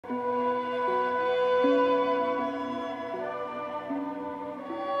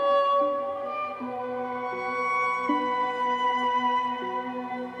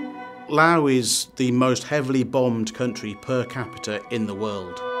Laos is the most heavily bombed country per capita in the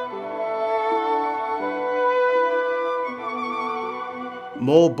world.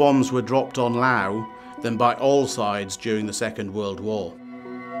 More bombs were dropped on Laos than by all sides during the Second World War.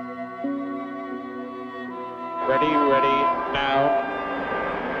 Ready, now.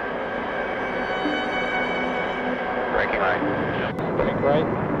 Braking right. Brake right.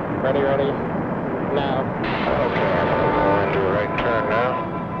 Ready, now. Okay, I'm going to do a right turn now.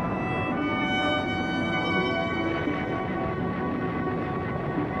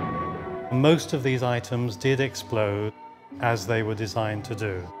 Most of these items did explode as they were designed to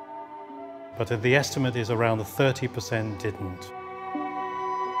do, but the estimate is around 30% didn't.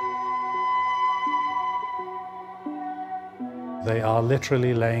 They are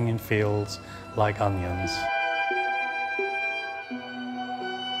literally laying in fields like onions.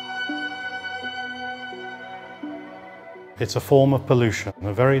 It's a form of pollution,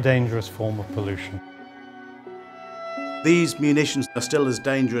 a very dangerous form of pollution. These munitions are still as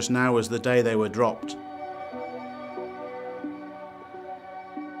dangerous now as the day they were dropped.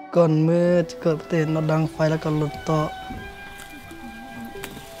 ก่อนเมื่อจะเกิดอุบัติเหตุเราดังไฟแล้วก็หลุดต่อ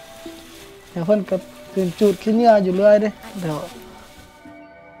เดี๋ยวเพิ่นก็ตื่นจุดขี้เหงื่ออยู่เรื่อยเด้เดี๋ยว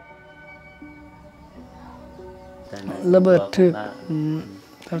ระเบิดถึก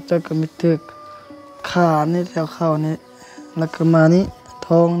แล้วจะก็มีถึกขานี่แถวเข่านี่แล้วก็มานี่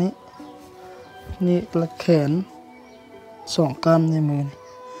ท้องนี่นี่และแขน2 กล้ามในมือนี่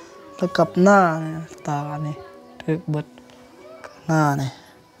แล้วกับหน้านี่ตานี่ถึกเบิดหน้านี่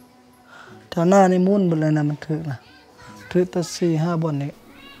แถวหน้านี่มุ่นหมดเลยนะมันถึกนะถึกตั้ง4-5 บ่อนนี่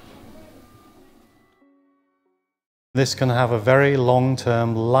This can have a very long-term,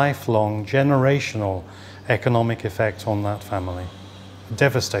 lifelong, generational economic effect on that family.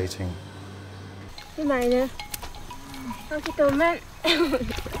 Devastating. พี่ใหม่เนี่ยเอาที่ตัวแม่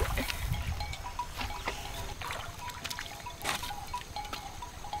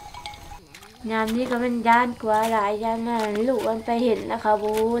ยามนี้ก็มันย่านกว่าหลายย่านน่ะลูกมันไปเห็นนะคะ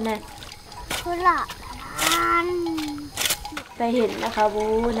บูนะคือละไปเห็นนะคะบู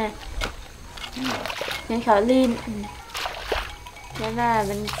นะงั้นเขาลีนแล้วน่ะ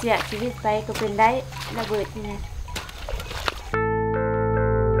มันเสียชีวิตไปก็เป็นได้ระเบิดนี่นะ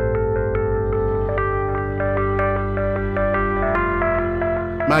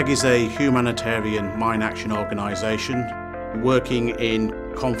MAG is a humanitarian mine action organisation working in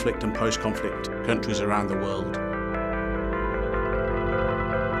conflict and post-conflict countries around the world.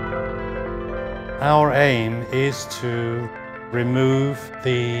 Our aim is to remove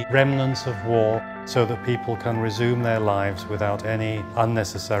the remnants of war so that people can resume their lives without any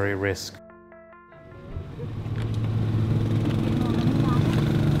unnecessary risk.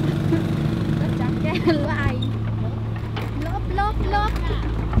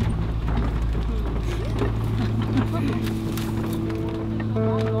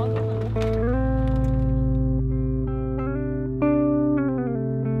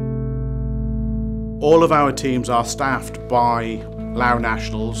 All of our teams are staffed by Lao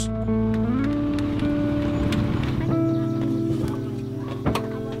nationals.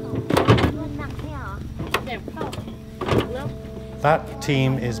 That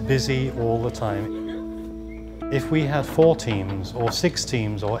team is busy all the time. If we had 4 teams or 6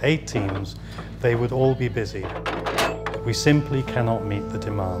 teams or 8 teams, they would all be busy. We simply cannot meet the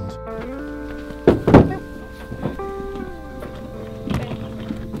demand.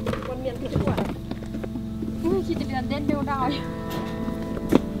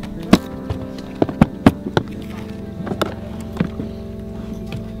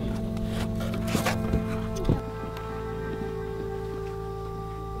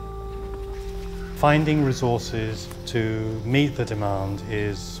 Finding resources to meet the demand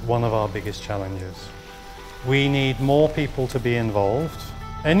is one of our biggest challenges. We need more people to be involved.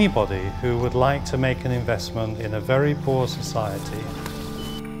 Anybody who would like to make an investment in a very poor society.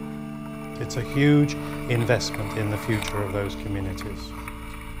 It's a huge investment in the future of those communities.